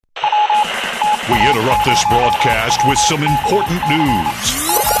We interrupt this broadcast with some important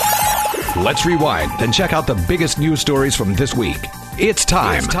news. Let's rewind and check out the biggest news stories from this week. It's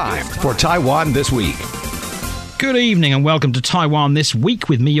time for Taiwan This Week. Good evening and welcome to Taiwan This Week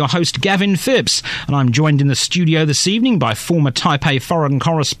with me, your host Gavin Phipps, and I'm joined in the studio this evening by former Taipei Foreign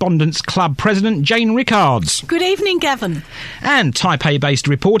Correspondents Club President Jane Rickards. Good evening, Gavin. And Taipei-based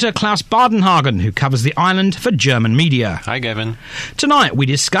reporter Klaus Badenhagen, who covers the island for German media. Hi, Gavin. Tonight we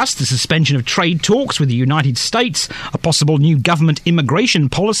discuss the suspension of trade talks with the United States, a possible new government immigration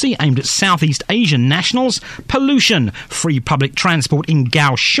policy aimed at Southeast Asian nationals, pollution, free public transport in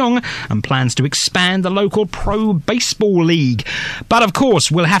Kaohsiung, and plans to expand the local pro-baseball league. But of course,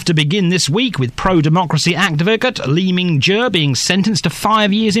 we'll have to begin this week with pro-democracy advocate Lee Ming-che being sentenced to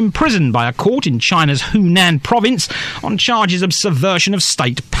 5 years in prison by a court in China's Hunan province on charges of subversion of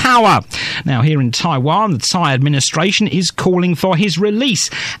state power. Now, here in Taiwan, the Tsai administration is calling for his release,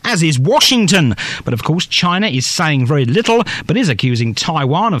 as is Washington. But of course, China is saying very little, but is accusing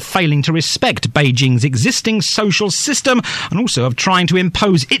Taiwan of failing to respect Beijing's existing social system and also of trying to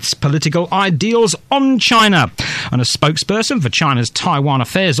impose its political ideals on China. And a spokesperson for China's Taiwan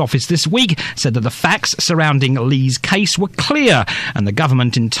Affairs Office this week said that the facts surrounding Lee's case were clear, and the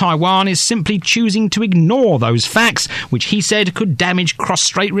government in Taiwan is simply choosing to ignore those facts, which he said could damage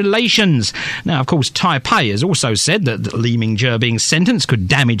cross-strait relations. Now, of course, Taipei has also said that Lee Ming-che being sentenced could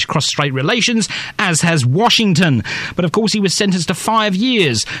damage cross-strait relations, as has Washington. But of course, he was sentenced to 5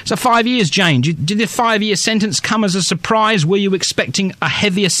 years. So 5 years, Jane, did the 5-year sentence come as a surprise? Were you expecting a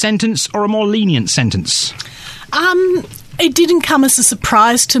heavier sentence or a more lenient sentence? It didn't come as a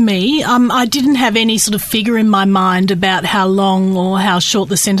surprise to me. I didn't have any sort of figure in my mind about how long or how short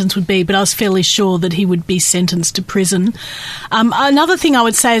the sentence would be, but I was fairly sure that he would be sentenced to prison. Another thing I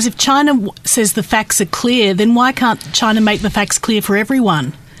would say is if China says the facts are clear, then why can't China make the facts clear for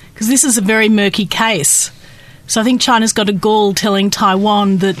everyone? Because this is a very murky case. So I think China's got a gall telling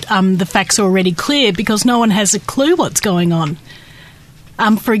Taiwan that the facts are already clear because no one has a clue what's going on.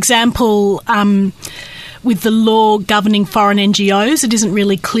 For example, with the law governing foreign NGOs, it isn't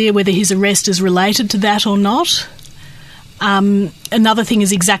really clear whether his arrest is related to that or not. Another thing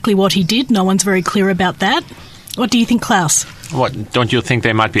is exactly what he did. No one's very clear about that. What do you think, Klaus? What, don't you think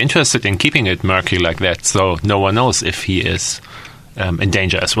they might be interested in keeping it murky like that so no one knows if he is in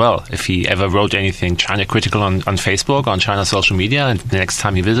danger as well? If he ever wrote anything China critical on Facebook, on China's social media, and the next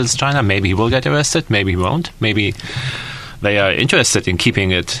time he visits China, maybe he will get arrested, maybe he won't. Maybe they are interested in keeping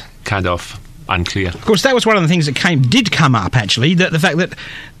it kind of unclear. Of course, that was one of the things that did come up, actually, that the fact that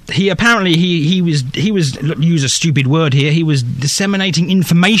he apparently he was use a stupid word here, he was disseminating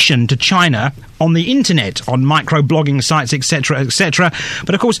information to China on the internet, on micro-blogging sites, etc., etc.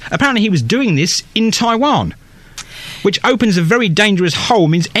 But of course, apparently he was doing this in Taiwan, which opens a very dangerous hole.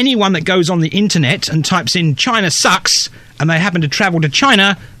 Means anyone that goes on the internet and types in China sucks and they happen to travel to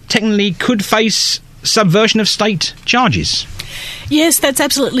China technically could face subversion of state charges. Yes, that's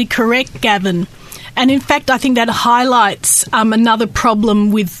absolutely correct, Gavin. And in fact, I think that highlights another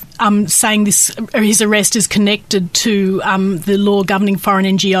problem with saying his arrest is connected to the law governing foreign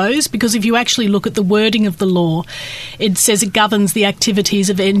NGOs, because if you actually look at the wording of the law, it says it governs the activities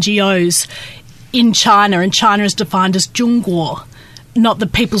of NGOs in China, and China is defined as Zhongguo, not the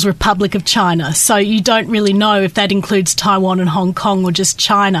People's Republic of China. So you don't really know if that includes Taiwan and Hong Kong or just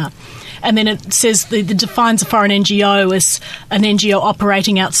China. And then it says it defines a foreign NGO as an NGO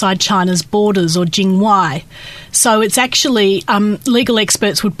operating outside China's borders, or Jingwai. So it's actually, legal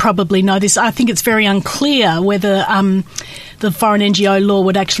experts would probably know this. I think it's very unclear whether the foreign NGO law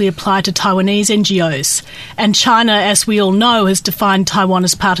would actually apply to Taiwanese NGOs. And China, as we all know, has defined Taiwan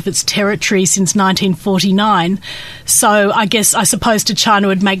as part of its territory since 1949. So I suppose to China it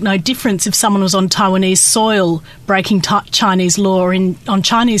would make no difference if someone was on Taiwanese soil breaking Chinese law, or on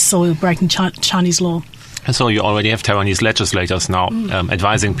Chinese soil breaking Chinese law. And so you already have Taiwanese legislators now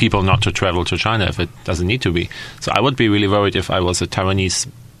advising people not to travel to China if it doesn't need to be. So I would be really worried if I was a Taiwanese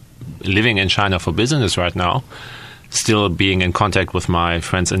living in China for business right now, still being in contact with my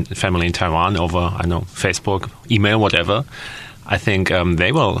friends and family in Taiwan over, Facebook, email, whatever. I think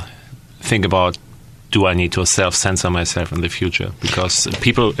they will think about, do I need to self-censor myself in the future? Because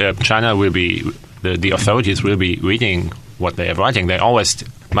China will be, the authorities will be reading what they are writing. They always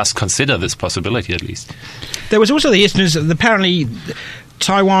must consider this possibility at least. There was also the instance that apparently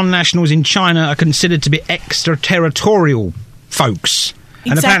Taiwan nationals in China are considered to be extraterritorial folks.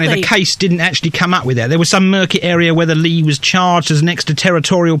 And Exactly. Apparently the case didn't actually come up with that. There was some murky area whether Lee was charged as an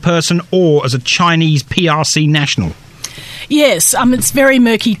extraterritorial person or as a Chinese PRC national. Yes, it's very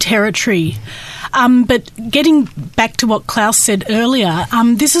murky territory. But getting back to what Klaus said earlier,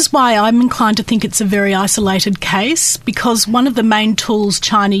 this is why I'm inclined to think it's a very isolated case, because one of the main tools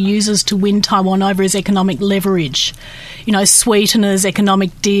China uses to win Taiwan over is economic leverage. You know, sweeteners,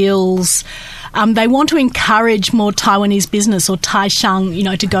 economic deals. They want to encourage more Taiwanese business, or Taishang, you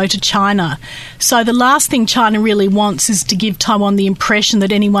know, to go to China. So the last thing China really wants is to give Taiwan the impression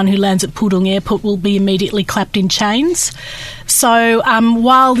that anyone who lands at Pudong Airport will be immediately clapped in chains. So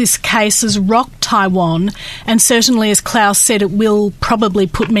while this case has rocked Taiwan, and certainly, as Klaus said, it will probably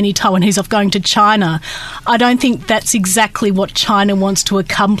put many Taiwanese off going to China, I don't think that's exactly what China wants to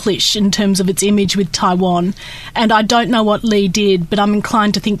accomplish in terms of its image with Taiwan. And I don't know what Lee did, but I'm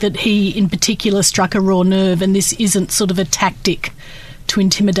inclined to think that he in particular struck a raw nerve, and this isn't sort of a tactic to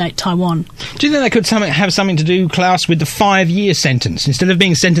intimidate Taiwan. Do you think that could have something to do, Klaus, with the 5-year sentence? Instead of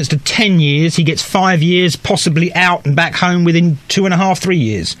being sentenced to 10 years, he gets 5 years, possibly out and back home within 2.5, 3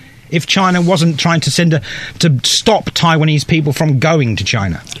 years, if China wasn't trying to stop Taiwanese people from going to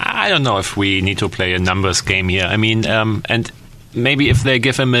China? I don't know if we need to play a numbers game here. I mean, and maybe if they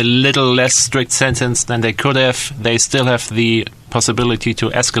give him a little less strict sentence than they could have, they still have the possibility to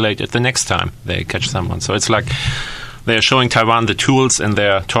escalate it the next time they catch someone. So it's like they're showing Taiwan the tools in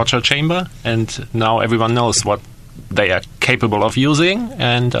their torture chamber, and now everyone knows what they are capable of using,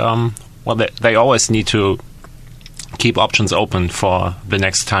 and they always need to keep options open for the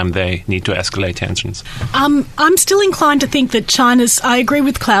next time they need to escalate tensions. I'm still inclined to think that I agree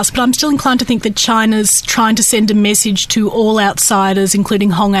with Klaus, but I'm still inclined to think that China's trying to send a message to all outsiders, including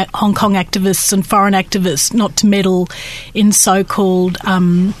Hong Kong activists and foreign activists, not to meddle in so-called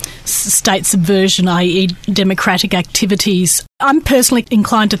state subversion, i.e. democratic activities. I'm personally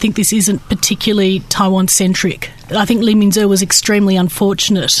inclined to think this isn't particularly Taiwan-centric. I think Lee Ming-che was extremely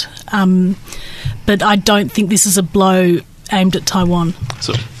unfortunate, but I don't think this is a blow aimed at Taiwan.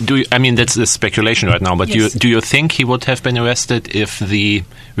 So, that's a speculation right now, but yes. Do you think he would have been arrested if the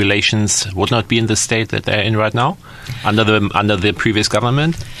relations would not be in the state that they're in right now, under the previous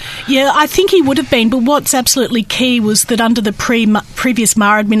government? Yeah, I think he would have been, but what's absolutely key was that under the previous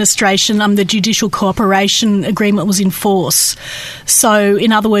Ma administration, the Judicial Cooperation Agreement was in force. So,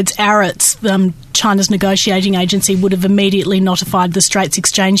 in other words, ARITS, China's negotiating agency, would have immediately notified the Straits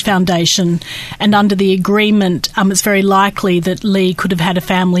Exchange Foundation, and under the agreement, it's very likely that Lee could have had a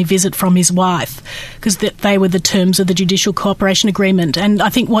family visit from his wife, because they were the terms of the Judicial Cooperation Agreement. And I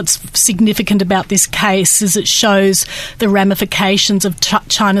think what's significant about this case is it shows the ramifications of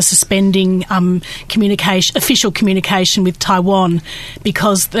China suspending official communication with Taiwan,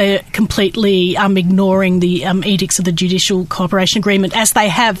 because they're completely ignoring the edicts of the Judicial Cooperation Agreement, as they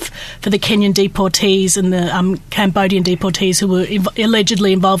have for the Kenyan deportees and the Cambodian deportees who were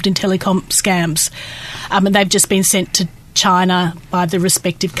allegedly involved in telecom scams. And they've just been sent to China by the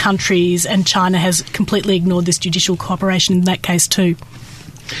respective countries, and China has completely ignored this judicial cooperation in that case too.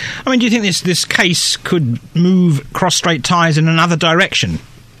 I mean, do you think this case could move cross-strait ties in another direction?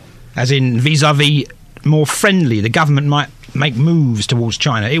 As in, vis-a-vis more friendly, the government might make moves towards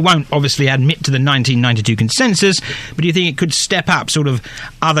China. It won't obviously admit to the 1992 consensus, but do you think it could step up sort of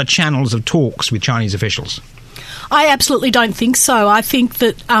other channels of talks with Chinese officials? I absolutely don't think so. I think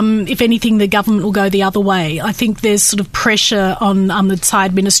that, if anything, the government will go the other way. I think there's sort of pressure on the Tsai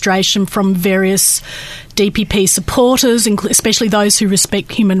administration from various DPP supporters, especially those who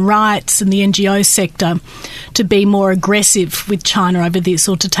respect human rights and the NGO sector, to be more aggressive with China over this,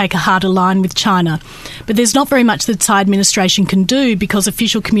 or to take a harder line with China. But there's not very much the Tsai administration can do, because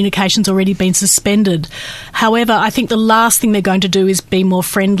official communication's already been suspended. However, I think the last thing they're going to do is be more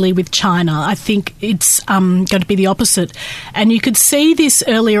friendly with China. I think it's going to be the opposite. And you could see this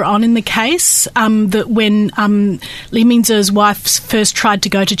earlier on in the case, that when Lee Ming-che's wife first tried to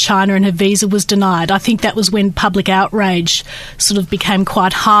go to China and her visa was denied, I think that was when public outrage sort of became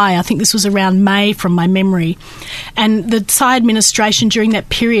quite high. I think this was around May from my memory. And the Tsai administration during that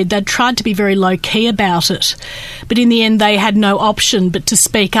period, they'd tried to be very low-key about it. But in the end, they had no option but to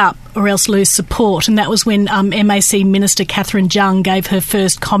speak up or else lose support. And that was when MAC Minister Catherine Zhang gave her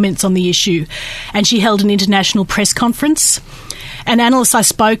first comments on the issue. And she held an international press conference. And analysts I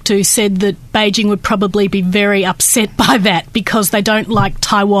spoke to said that Beijing would probably be very upset by that, because they don't like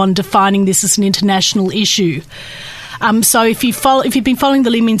Taiwan defining this as an international issue. So if you've been following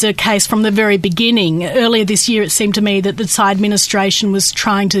the Lee Ming-che case from the very beginning, earlier this year it seemed to me that the Tsai administration was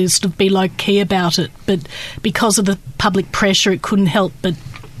trying to sort of be low-key about it, but because of the public pressure it couldn't help but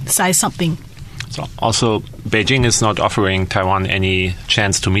say something. So also, Beijing is not offering Taiwan any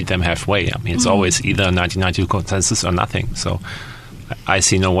chance to meet them halfway. I mean, it's always either 1992 consensus or nothing. So I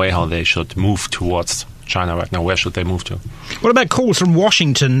see no way how they should move towards China right now. Where should they move to? What about calls from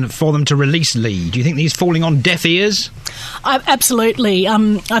Washington for them to release Lee? Do you think these falling on deaf ears? Absolutely.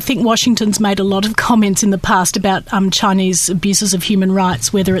 I think Washington's made a lot of comments in the past about Chinese abuses of human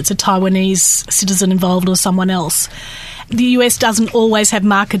rights, whether it's a Taiwanese citizen involved or someone else. The US doesn't always have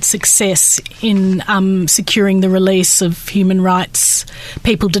marked success in securing the release of human rights,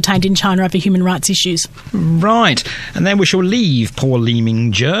 people detained in China over human rights issues. Right. And then we shall leave poor Lee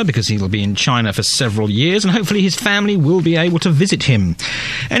Ming-che because he'll be in China for several years and hopefully his family will be able to visit him.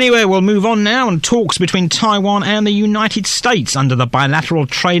 Anyway, we'll move on now, and talks between Taiwan and the United States under the Bilateral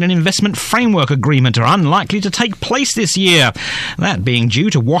Trade and Investment Framework Agreement are unlikely to take place this year. That being due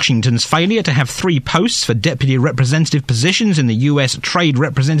to Washington's failure to have 3 posts for deputy representative positions in the US Trade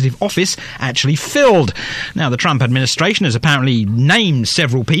Representative Office actually filled. Now, the Trump administration has apparently named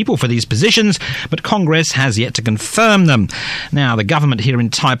several people for these positions, but Congress has yet to confirm them. Now, the government here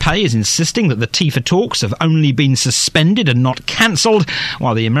in Taipei is insisting that the TIFA talks have only been suspended and not cancelled,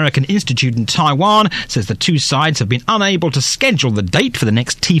 while the American Institute in Taiwan says the two sides have been unable to schedule the date for the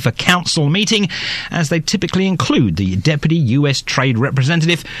next TIFA Council meeting, as they typically include the Deputy US Trade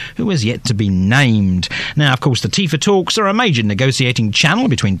Representative, who has yet to be named. Now, of course, the TIFA talks are a major negotiating channel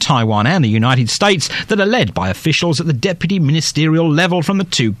between Taiwan and the United States that are led by officials at the deputy ministerial level from the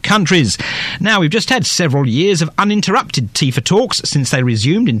two countries. Now, we've just had several years of uninterrupted TIFA talks since they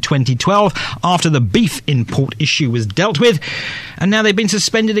resumed in 2012 after the beef import issue was dealt with, and now they've been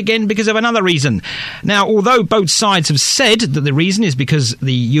suspended again because of another reason. Now, although both sides have said that the reason is because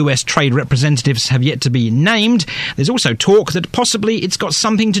the US trade representatives have yet to be named, there's also talk that possibly it's got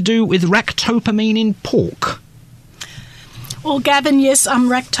something to do with ractopamine in pork. Well, Gavin, yes,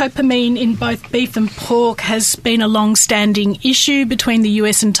 ractopamine in both beef and pork has been a long-standing issue between the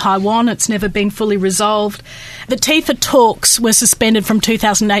US and Taiwan. It's never been fully resolved. The TIFA talks were suspended from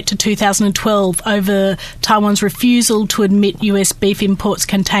 2008 to 2012 over Taiwan's refusal to admit US beef imports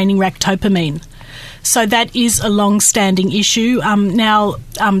containing ractopamine. So that is a long-standing issue. Now,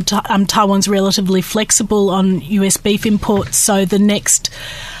 Taiwan's relatively flexible on US beef imports, so the next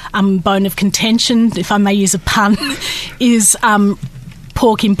bone of contention, if I may use a pun, is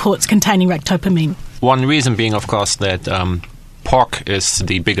pork imports containing ractopamine. One reason being, of course, that pork is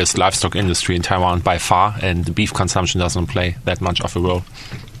the biggest livestock industry in Taiwan by far, and the beef consumption doesn't play that much of a role.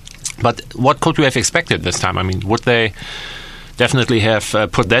 But what could we have expected this time? I mean, would they definitely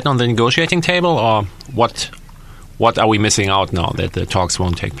have put that on the negotiating table, or what are we missing out now that the talks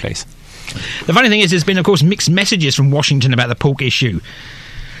won't take place? The funny thing is, there's been, of course, mixed messages from Washington about the pork issue.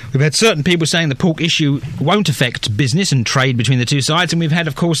 We've had certain people saying the pork issue won't affect business and trade between the two sides, and we've had,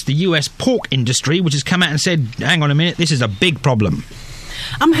 of course, the US pork industry, which has come out and said, hang on a minute, this is a big problem.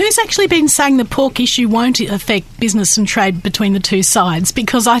 Who's actually been saying the pork issue won't affect business and trade between the two sides?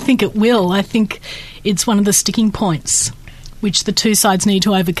 Because I think it will. I think it's one of the sticking points which the two sides need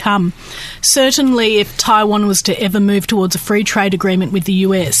to overcome. Certainly, if Taiwan was to ever move towards a free trade agreement with the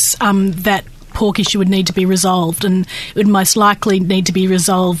US, that pork issue would need to be resolved, and it would most likely need to be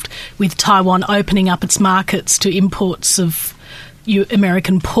resolved with Taiwan opening up its markets to imports of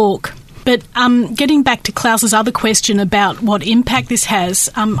American pork. But getting back to Klaus's other question about what impact this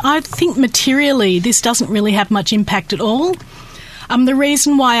has, I think materially this doesn't really have much impact at all. The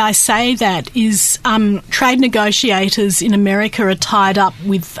reason why I say that is trade negotiators in America are tied up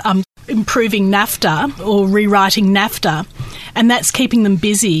with improving NAFTA or rewriting NAFTA, and that's keeping them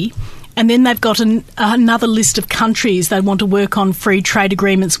busy. And then they've got another list of countries they want to work on free trade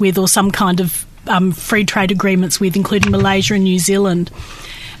agreements with, or some kind of free trade agreements with, including Malaysia and New Zealand.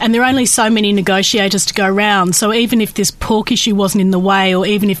 And there are only so many negotiators to go around. So even if this pork issue wasn't in the way, or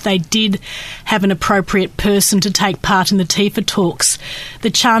even if they did have an appropriate person to take part in the TIFA talks, the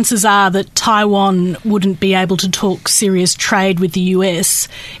chances are that Taiwan wouldn't be able to talk serious trade with the US,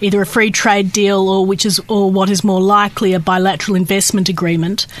 either a free trade deal or what is more likely a bilateral investment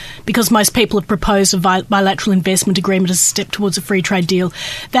agreement, because most people have proposed a bilateral investment agreement as a step towards a free trade deal.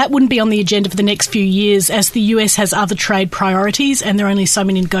 That wouldn't be on the agenda for the next few years, as the US has other trade priorities and there are only so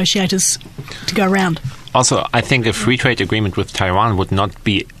many negotiators to go around. Also, I think a free trade agreement with Taiwan would not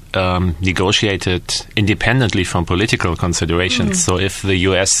be negotiated independently from political considerations. So if the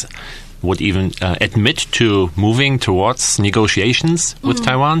US would even admit to moving towards negotiations with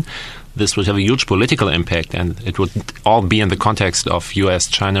Taiwan, this would have a huge political impact, and it would all be in the context of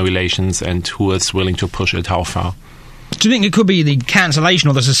US-China relations and who is willing to push it how far. Do you think it could be the cancellation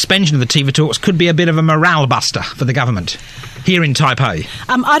or the suspension of the TIFA talks could be a bit of a morale buster for the government here in Taipei?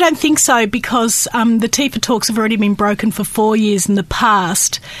 I don't think so, because the TIFA talks have already been broken for 4 years in the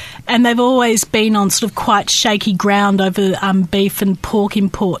past, and they've always been on sort of quite shaky ground over beef and pork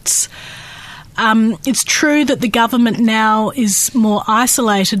imports. It's true that the government now is more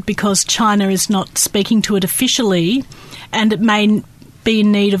isolated because China is not speaking to it officially, and it may be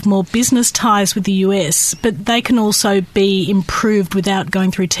in need of more business ties with the US, but they can also be improved without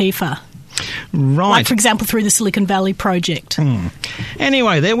going through TIFA. Right. Like, for example, through the Silicon Valley project.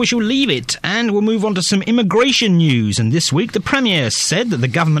 Anyway, there we shall leave it, and we'll move on to some immigration news. And this week, the Premier said that the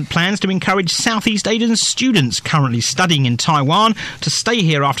government plans to encourage Southeast Asian students currently studying in Taiwan to stay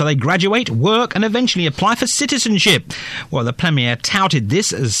here after they graduate, work, and eventually apply for citizenship. Well, the Premier touted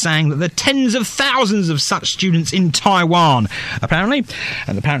this as saying that there are tens of thousands of such students in Taiwan, apparently.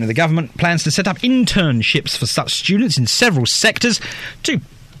 And apparently the government plans to set up internships for such students in several sectors to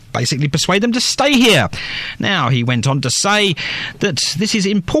basically persuade them to stay here. Now, he went on to say that this is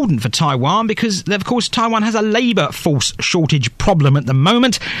important for Taiwan because, of course, Taiwan has a labour force shortage problem at the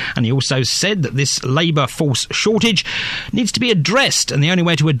moment, and he also said that this labour force shortage needs to be addressed, and the only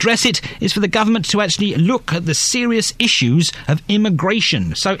way to address it is for the government to actually look at the serious issues of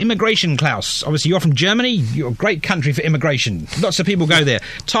immigration. So, immigration, Klaus, obviously you're from Germany, you're a great country for immigration. Lots of people go there.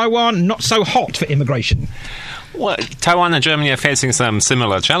 Taiwan, not so hot for immigration. Well, Taiwan and Germany are facing some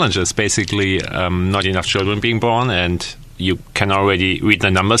similar challenges. Basically, not enough children being born, and you can already read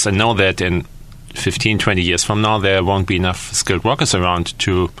the numbers and know that in 15, 20 years from now, there won't be enough skilled workers around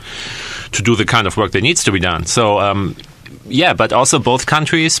to do the kind of work that needs to be done. So, but also both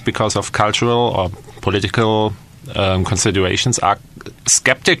countries, because of cultural or political considerations, are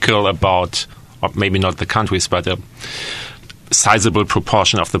skeptical about, or maybe not the countries, but sizable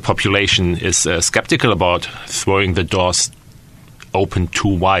proportion of the population is skeptical about throwing the doors open too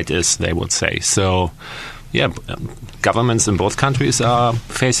wide, as they would say. So, governments in both countries are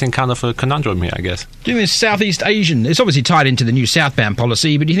facing kind of a conundrum here, I guess. Do you think Southeast Asian, it's obviously tied into the new southbound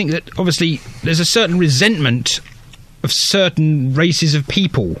policy, but do you think that obviously there's a certain resentment of certain races of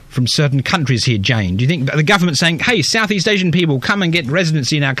people from certain countries here, Jane? Do you think the government saying, hey, Southeast Asian people, come and get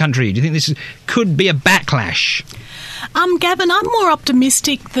residency in our country, do you think this could be a backlash? Gavin, I'm more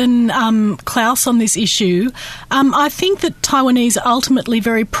optimistic than Klaus on this issue. I think that Taiwanese are ultimately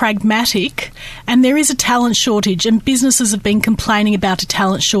very pragmatic, and there is a talent shortage, and businesses have been complaining about a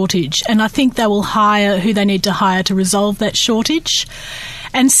talent shortage, and I think they will hire who they need to hire to resolve that shortage.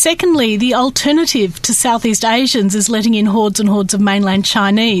 And secondly, the alternative to Southeast Asians is letting in hordes and hordes of mainland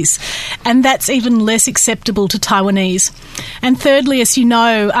Chinese, and that's even less acceptable to Taiwanese. And thirdly, as you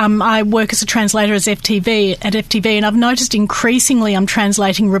know, I work as a translator at FTV, and I've noticed increasingly I'm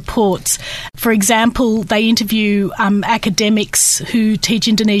translating reports. For example, they interview academics who teach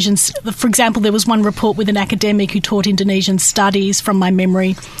Indonesian. For example, there was one report with an academic who taught Indonesian studies, from my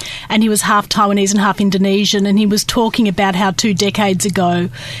memory, and he was half Taiwanese and half Indonesian, and he was talking about how 2 decades ago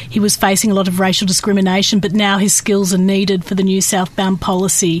he was facing a lot of racial discrimination, but now his skills are needed for the new southbound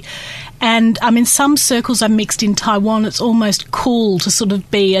policy. And in some circles I mixed in Taiwan, it's almost cool to sort of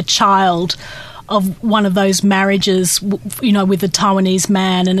be a child of one of those marriages, with a Taiwanese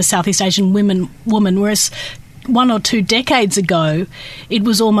man and a Southeast Asian woman, whereas 1 or 2 decades ago, it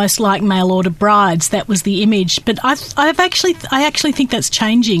was almost like mail order brides. That was the image. But I actually think that's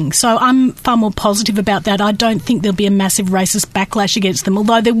changing. So I'm far more positive about that. I don't think there'll be a massive racist backlash against them,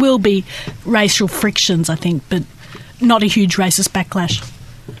 although there will be racial frictions, I think, but not a huge racist backlash.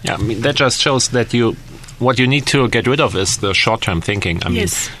 Yeah, I mean, that just shows that what you need to get rid of is the short-term thinking. I mean,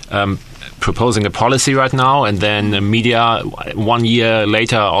 yes. Proposing a policy right now, and then the media 1 year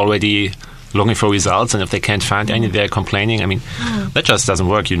later already looking for results, and if they can't find any, they're complaining. I mean, that just doesn't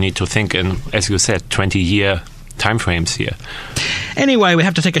work. You need to think in, as you said, 20-year timeframes here. Anyway, we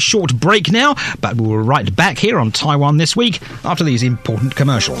have to take a short break now, but we'll be right back here on Taiwan This Week after these important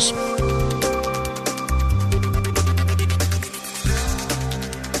commercials.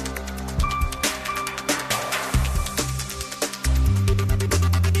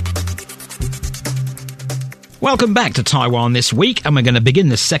 Welcome back to Taiwan This Week, and we're going to begin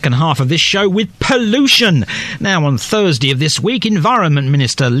the second half of this show with pollution. Now, on Thursday of this week, Environment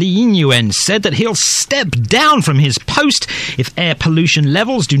Minister Lee Ming-che said that he'll step down from his post if air pollution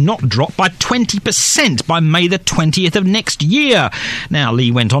levels do not drop by 20% by May the 20th of next year. Now,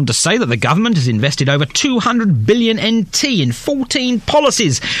 Lee went on to say that the government has invested over 200 billion NT in 14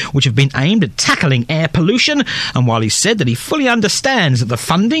 policies which have been aimed at tackling air pollution, and while he said that he fully understands that the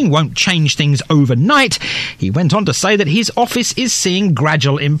funding won't change things overnight, he he went on to say that his office is seeing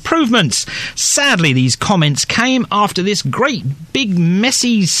gradual improvements. Sadly, these comments came after this great big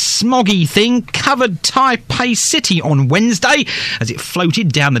messy smoggy thing covered Taipei City on Wednesday as it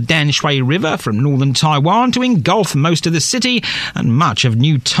floated down the Danshui River from northern Taiwan to engulf most of the city and much of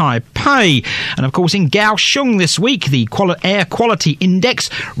New Taipei. And of course in Kaohsiung this week, the air quality index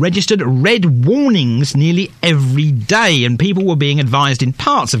registered red warnings nearly every day, and people were being advised in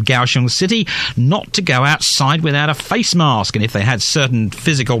parts of Kaohsiung City not to go outside without a face mask, and if they had certain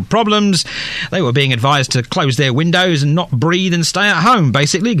physical problems they were being advised to close their windows and not breathe and stay at home,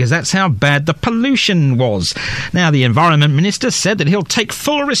 basically, because that's how bad the pollution was. Now, the Environment Minister said that he'll take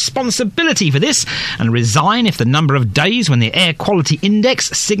full responsibility for this and resign if the number of days when the air quality index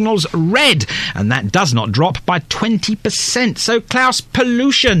signals red, and that does not drop by 20%. So, Klaus,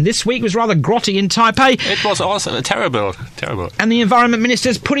 pollution this week was rather grotty in Taipei. It was also terrible. And the Environment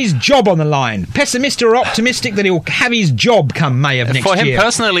Minister's put his job on the line. Pessimistic or optimistic that he'll have his job come May of next year? For him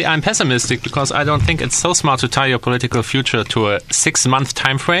personally, I'm pessimistic because I don't think it's so smart to tie your political future to a 6-month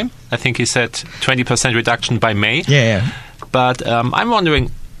time frame. I think he said 20% reduction by May. Yeah. But I'm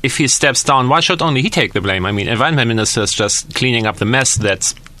wondering, if he steps down, why should only he take the blame? I mean, Environment Minister is just cleaning up the mess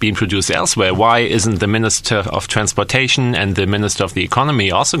that's being produced elsewhere. Why isn't the Minister of Transportation and the Minister of the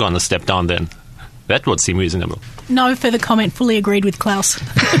Economy also going to step down then? That would seem reasonable. No further comment. Fully agreed with Klaus.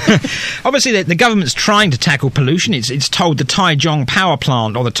 Obviously, the government's trying to tackle pollution. It's told the Taichung power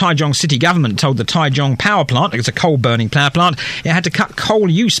plant, or the Taichung city government told the Taichung power plant, it's a coal-burning power plant, it had to cut coal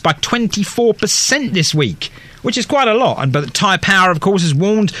use by 24% this week, which is quite a lot. But Thai Power, of course, has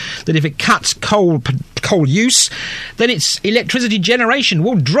warned that if it cuts coal use, then its electricity generation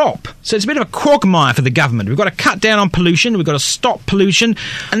will drop. So it's a bit of a quagmire for the government. We've got to cut down on pollution, we've got to stop pollution,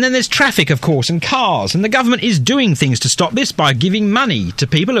 and then there's traffic, of course, and cars. And the government is doing things to stop this by giving money to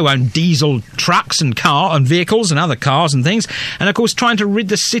people who own diesel trucks and vehicles and other cars and things, and of course trying to rid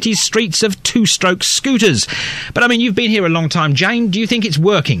the city's streets of two-stroke scooters. But I mean, you've been here a long time, Jane. Do you think it's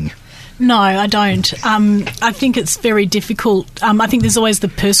working? No, I don't. I think it's very difficult. I think there's always the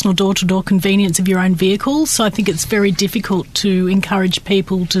personal door-to-door convenience of your own vehicle, so I think it's very difficult to encourage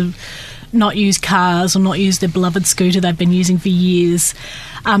people to not use cars or not use their beloved scooter they've been using for years.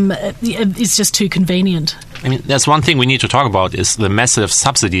 It's just too convenient. I mean, there's one thing we need to talk about is the massive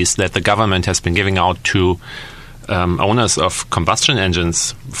subsidies that the government has been giving out to owners of combustion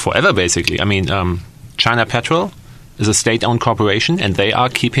engines forever, basically. I mean, China Petrol is a state-owned corporation, and they are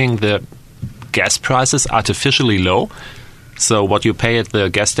keeping the gas prices artificially low. So what you pay at the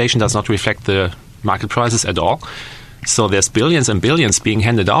gas station does not reflect the market prices at all. So there's billions and billions being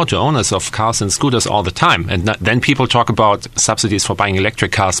handed out to owners of cars and scooters all the time. And then people talk about subsidies for buying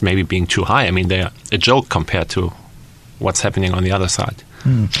electric cars maybe being too high. I mean, they're a joke compared to what's happening on the other side.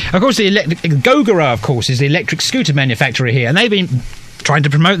 Of course, Gogoro, of course, is the electric scooter manufacturer here, and they've been trying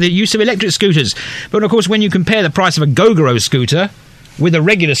to promote the use of electric scooters. But of course, when you compare the price of a Gogoro scooter with a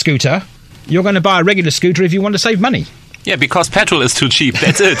regular scooter, you're going to buy a regular scooter if you want to save money. Yeah, because petrol is too cheap.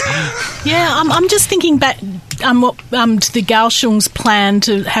 That's it. Yeah, I'm just thinking back to the Kaohsiung's plan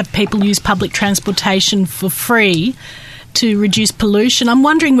to have people use public transportation for free to reduce pollution. I'm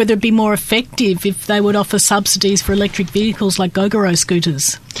wondering whether it'd be more effective if they would offer subsidies for electric vehicles like Gogoro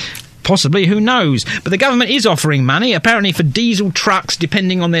scooters. Possibly, who knows? But the government is offering money. Apparently, for diesel trucks,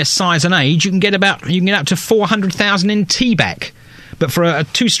 depending on their size and age, you can get up to 400,000 NT back. But for one of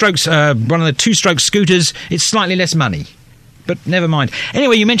the two-stroke scooters, it's slightly less money. But never mind.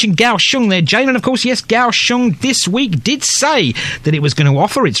 Anyway, you mentioned Kaohsiung there, Jane, and of course, yes, Kaohsiung this week did say that it was going to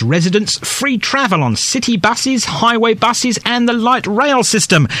offer its residents free travel on city buses, highway buses, and the light rail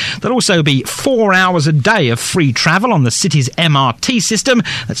system. There'll also be 4 hours a day of free travel on the city's MRT system.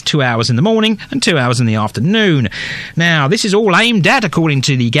 That's 2 hours in the morning and 2 hours in the afternoon. Now, this is all aimed at, according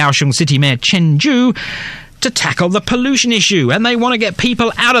to the Kaohsiung City Mayor Chen Ju, to tackle the pollution issue, and they want to get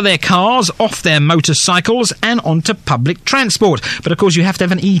people out of their cars, off their motorcycles, and onto public transport. But of course, you have to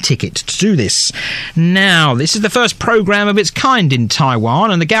have an e-ticket to do this. Now, this is the first program of its kind in Taiwan,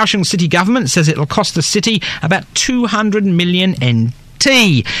 and the Kaohsiung city government says it'll cost the city about 200 million NT.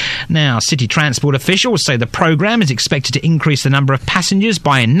 Now, city transport officials say the program is expected to increase the number of passengers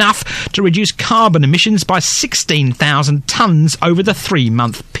by enough to reduce carbon emissions by 16,000 tonnes over the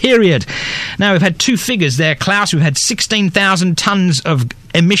 3-month period. Now, we've had two figures there, Klaus. We've had 16,000 tonnes of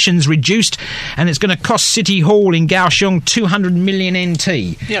emissions reduced, and it's going to cost City Hall in Kaohsiung 200 million NT.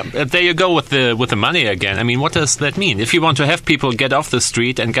 Yeah, there you go with the money again. I mean, what does that mean? If you want to have people get off the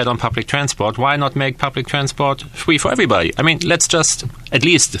street and get on public transport, why not make public transport free for everybody? I mean, let's just at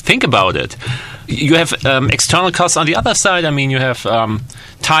least think about it. You have external costs on the other side. I mean, you have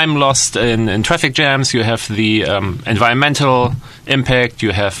time lost in traffic jams. You have the environmental impact.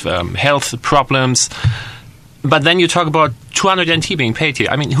 You have health problems. But then you talk about 200 NT being paid here.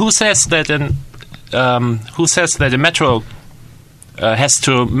 I mean, who says that a metro has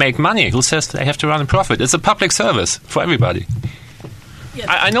to make money? Who says they have to run a profit? It's a public service for everybody. Yeah.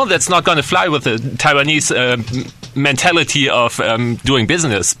 I know that's not going to fly with the Taiwanese mentality of doing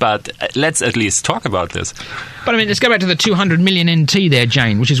business, but let's at least talk about this. But I mean, let's go back to the 200 million NT there,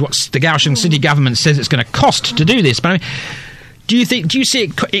 Jane, which is what the Kaohsiung city government says it's going to cost to do this. But I mean, do you see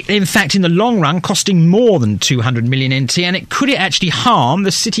it, in fact, in the long run, costing more than 200 million NT, and could it actually harm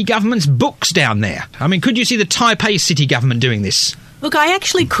the city government's books down there? I mean, could you see the Taipei city government doing this? Look, I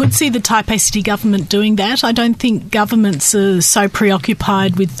actually could see the Taipei city government doing that. I don't think governments are so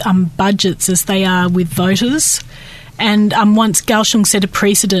preoccupied with budgets as they are with voters. And once Kaohsiung set a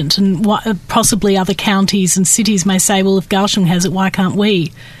precedent, and possibly other counties and cities may say, well, if Kaohsiung has it, why can't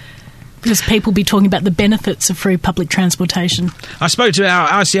we? Because people will be talking about the benefits of free public transportation. I spoke to our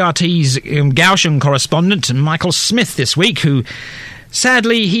ICRT's Kaohsiung correspondent, Michael Smith, this week, who,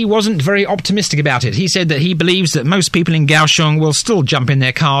 sadly, he wasn't very optimistic about it. He said that he believes that most people in Kaohsiung will still jump in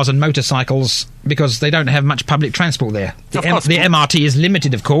their cars and motorcycles because they don't have much public transport there. The MRT is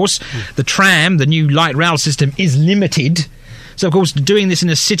limited, of course. The tram, the new light rail system, is limited. So, of course, doing this in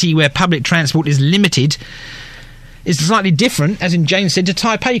a city where public transport is limited is slightly different, as in Jane said, to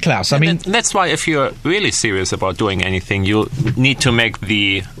Taipei, Klaus. I mean, that's why if you're really serious about doing anything, you need to make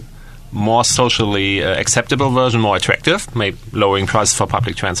the more socially acceptable version more attractive, maybe lowering prices for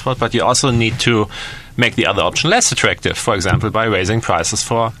public transport, but you also need to make the other option less attractive, for example, by raising prices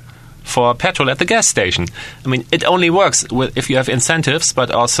for petrol at the gas station. I mean, it only works if you have incentives,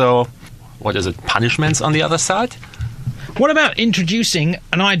 but also, punishments on the other side? What about introducing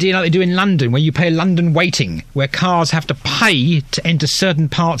an idea like they do in London, where you pay London waiting, where cars have to pay to enter certain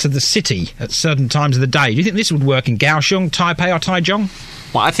parts of the city at certain times of the day? Do you think this would work in Kaohsiung, Taipei or Taichung?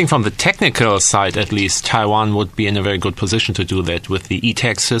 Well, I think from the technical side, at least, Taiwan would be in a very good position to do that with the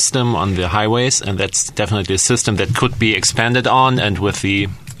e-tax system on the highways, and that's definitely a system that could be expanded on, and with the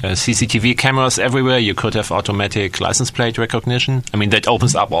CCTV cameras everywhere, you could have automatic license plate recognition. I mean, that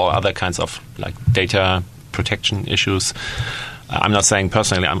opens up all other kinds of data protection issues. I'm not saying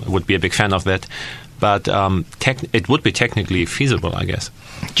personally I would be a big fan of that, but it would be technically feasible, I guess.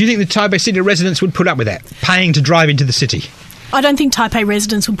 Do you think the Taipei city residents would put up with that, paying to drive into the city? I don't think Taipei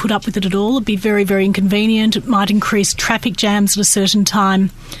residents would put up with it at all. It'd be very, very inconvenient. It might increase traffic jams at a certain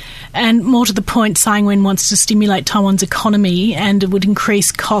time. And more to the point, Tsai Ing-wen wants to stimulate Taiwan's economy, and it would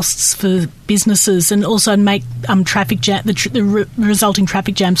increase costs for businesses and also make the resulting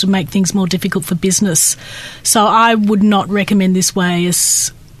traffic jams would make things more difficult for business. So I would not recommend this way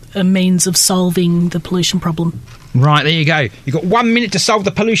as a means of solving the pollution problem. Right, there you go. You've got 1 minute to solve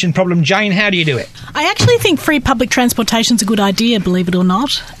the pollution problem. Jane, how do you do it? I actually think free public transportation is a good idea, believe it or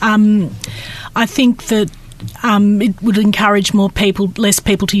not. I think that it would encourage less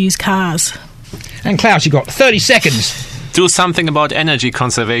people to use cars. And Klaus, you've got 30 seconds. Do something about energy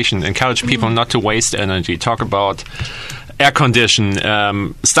conservation. Encourage people not to waste energy. Talk about air condition.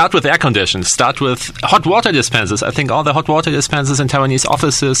 Start with air condition. Start with hot water dispensers. I think all the hot water dispensers in Taiwanese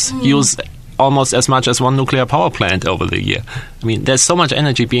offices use almost as much as one nuclear power plant over the year. I mean, there's so much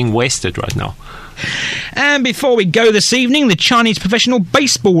energy being wasted right now. And before we go this evening, the Chinese Professional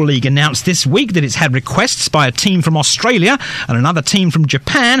Baseball League announced this week that it's had requests by a team from Australia and another team from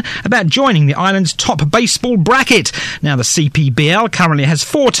Japan about joining the island's top baseball bracket. Now, the CPBL currently has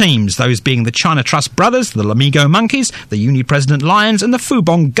 4 teams, those being the China Trust Brothers, the Lamigo Monkeys, the Uni President Lions and the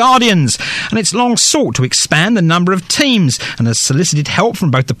Fubon Guardians. And it's long sought to expand the number of teams and has solicited help from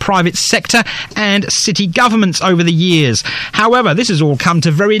both the private sector and city governments over the years. However, this has all come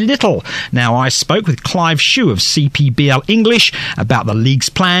to very little. Now, I spoke with Clive Shue of CPBL English about the league's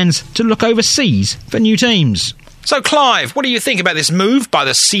plans to look overseas for new teams. So, Clive, what do you think about this move by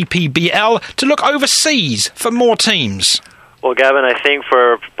the CPBL to look overseas for more teams? Well, Gavin, I think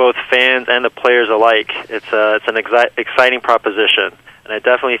for both fans and the players alike, it's an exciting proposition, and I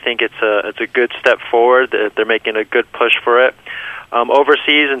definitely think it's a good step forward. They're making a good push for it.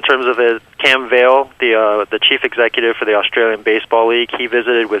 Overseas, in terms of Cam Vale, the chief executive for the Australian Baseball League, he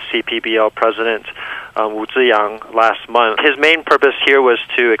visited with CPBL President Wu Ziyang last month. His main purpose here was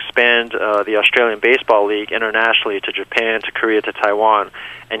to expand the Australian Baseball League internationally to Japan, to Korea, to Taiwan,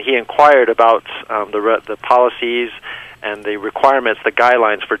 and he inquired about the policies and the requirements, the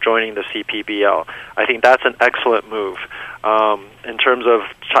guidelines for joining the CPBL. I think that's an excellent move. In terms of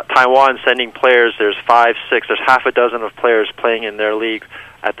Taiwan sending players, there's 5, 6, there's half a dozen of players playing in their league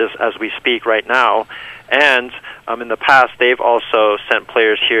as we speak right now. And in the past, they've also sent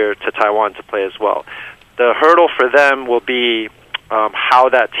players here to Taiwan to play as well. The hurdle for them will be how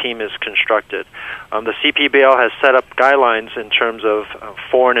that team is constructed. The CPBL has set up guidelines in terms of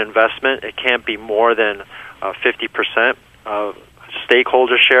foreign investment. It can't be more than 50%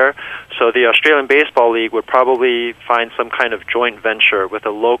 stakeholder share. So the Australian Baseball League would probably find some kind of joint venture with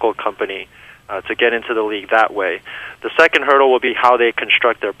a local company to get into the league that way. The second hurdle will be how they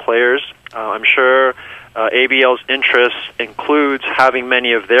construct their players. I'm sure ABL's interest includes having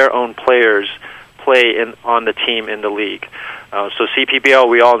many of their own players play on the team in the league. So CPBL,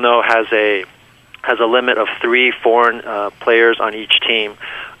 we all know, has a limit of 3 foreign players on each team.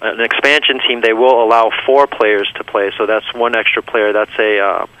 An expansion team, they will allow 4 players to play, so that's 1 extra player. That's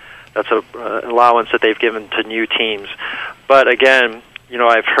a allowance that they've given to new teams. But again,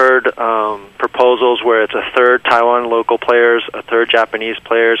 I've heard proposals where it's a third Taiwan local players, a third Japanese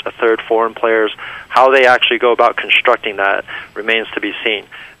players, a third foreign players. How they actually go about constructing that remains to be seen.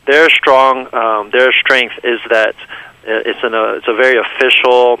 Their strength is that it's a very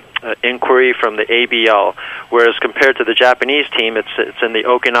official inquiry from the ABL, whereas compared to the Japanese team, it's in the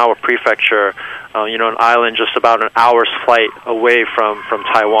Okinawa prefecture, an island just about an hour's flight away from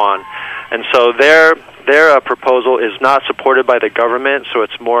Taiwan, and so their proposal is not supported by the government, so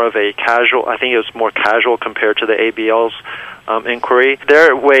it's more of a casual. I think it's more casual compared to the ABL's inquiry.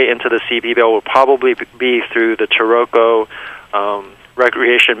 Their way into the CPBL will probably be through the Taroko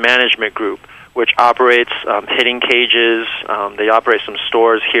Recreation Management Group, which operates hitting cages. They operate some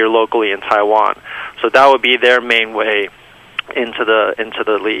stores here locally in Taiwan. So that would be their main way into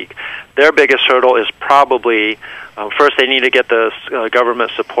the league. Their biggest hurdle is probably first they need to get the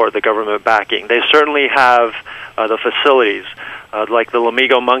government support, the government backing. They certainly have the facilities, like the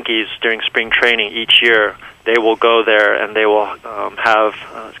Lamigo Monkeys during spring training each year. They will go there and they will have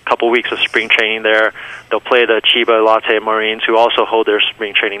a couple weeks of spring training there. They'll play the Chiba Latte Marines, who also hold their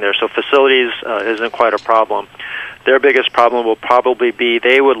spring training there. So facilities isn't quite a problem. Their biggest problem will probably be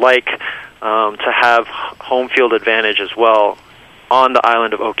they would like to have home field advantage as well on the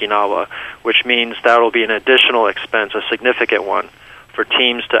island of Okinawa, which means that will be an additional expense, a significant one, for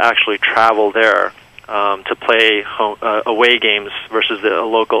teams to actually travel there to play away games versus the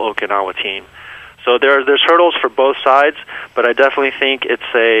local Okinawa team. So there's hurdles for both sides, but I definitely think it's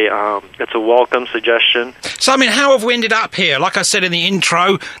a welcome suggestion. So, how have we ended up here? Like I said in the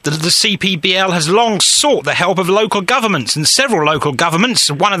intro, the CPBL has long sought the help of local governments, and several local governments,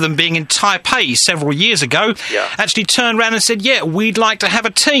 one of them being in Taipei several years ago, actually turned around and said, we'd like to have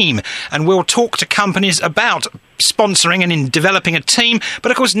a team, and we'll talk to companies about sponsoring and in developing a team, but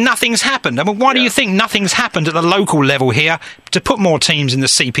of course nothing's happened. Why do you think nothing's happened at the local level here to put more teams in the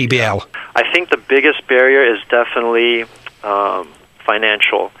CPBL? I think the biggest barrier is definitely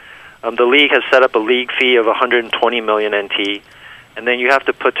financial. The league has set up a league fee of 120 million NT, and then you have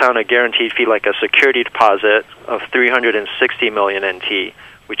to put down a guaranteed fee like a security deposit of 360 million NT,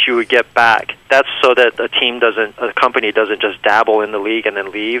 which you would get back. That's so that a company doesn't just dabble in the league and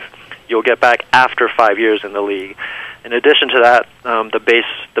then leave. You'll get back after 5 years in the league. In addition to that, the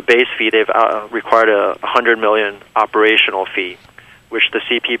base fee, they've required a 100 million operational fee, which the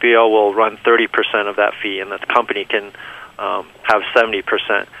CPBL will run 30% of that fee, and the company can have 70%.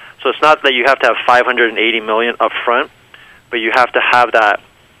 So it's not that you have to have 580 million up front, but you have to have that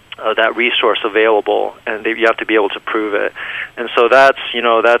resource available, and you have to be able to prove it. And so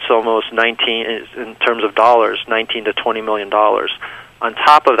that's almost 19 in terms of dollars, 19 to 20 million dollars. On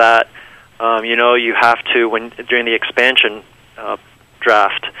top of that, you have to, during the expansion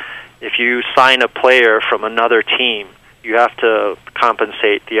draft, if you sign a player from another team, you have to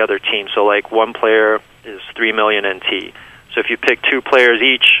compensate the other team. So like one player is 3 million NT. So if you pick 2 players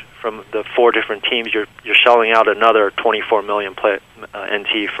each from the 4 different teams, you're shelling out another 24 million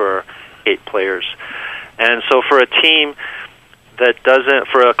NT for 8 players. And so for a team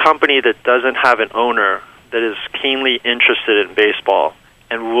for a company that doesn't have an owner that is keenly interested in baseball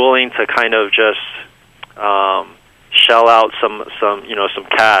and willing to kind of just shell out some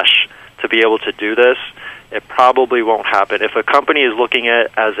cash to be able to do this, it probably won't happen. If a company is looking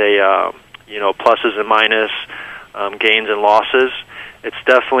at as a pluses and minus, gains and losses, it's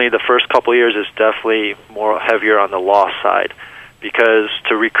definitely the first couple of years is definitely more heavier on the loss side, because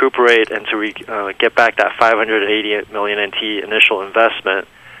to recuperate and to get back that 588 million NT initial investment,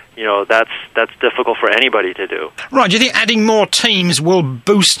 that's difficult for anybody to do. Right, do you think adding more teams will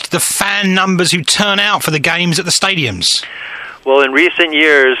boost the fan numbers who turn out for the games at the stadiums? Well, in recent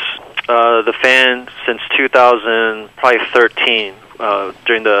years, the fans since 2013,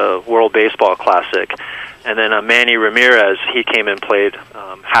 during the World Baseball Classic, and then Manny Ramirez, he came and played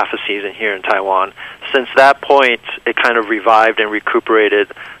half a season here in Taiwan. Since that point, it kind of revived and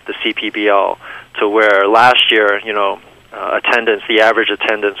recuperated the CPBL to where last year, attendance, the average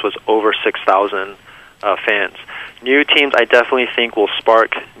attendance was over 6,000 fans. New teams, I definitely think, will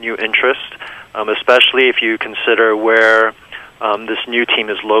spark new interest, especially if you consider where this new team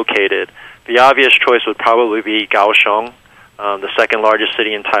is located. The obvious choice would probably be Kaohsiung, the second largest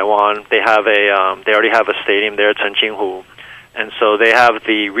city in Taiwan. They already have a stadium there, Chengqinghu, and so they have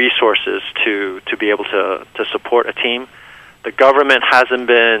the resources to be able to support a team. The government hasn't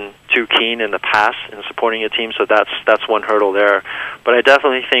been too keen in the past in supporting a team, so that's one hurdle there. But I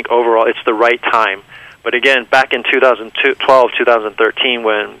definitely think overall it's the right time. But again, back in 2012, 2013,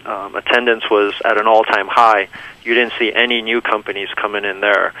 when attendance was at an all-time high, you didn't see any new companies coming in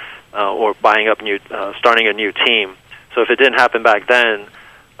there or starting a new team. So if it didn't happen back then,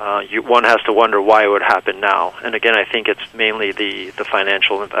 one has to wonder why it would happen now. And again, I think it's mainly the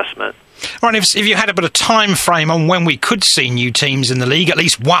financial investment. Right, if you had a bit of time frame on when we could see new teams in the league, at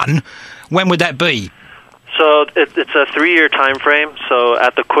least one, when would that be? So it's a 3-year time frame. So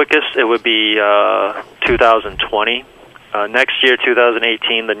at the quickest, it would be 2020. Next year,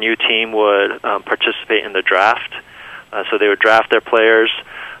 2018, the new team would participate in the draft. So they would draft their players.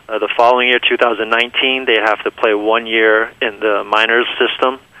 The following year, 2019, they have to play 1 year in the minors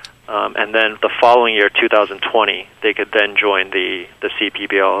system. And then the following year, 2020, they could then join the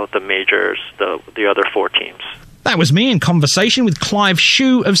CPBL, the majors, the other 4 teams. That was me in conversation with Clive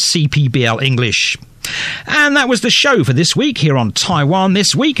Hsu of CPBL English. And that was the show for this week here on Taiwan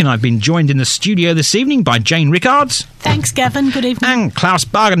This Week, and I've been joined in the studio this evening by Jane Rickards. Thanks, Gavin. Good evening. And Klaus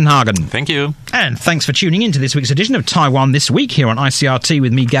Bargenhagen. Thank you. And thanks for tuning in to this week's edition of Taiwan This Week here on ICRT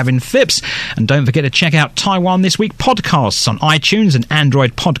with me, Gavin Phipps. And don't forget to check out Taiwan This Week podcasts on iTunes and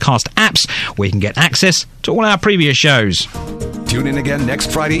Android podcast apps, where you can get access to all our previous shows. Tune in again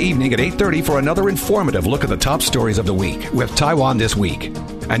next Friday evening at 8:30 for another informative look at the top stories of the week with Taiwan This Week.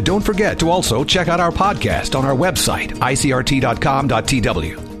 And don't forget to also check out our podcast on our website,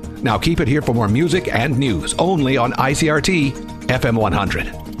 icrt.com.tw. Now keep it here for more music and news only on ICRT FM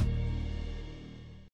 100.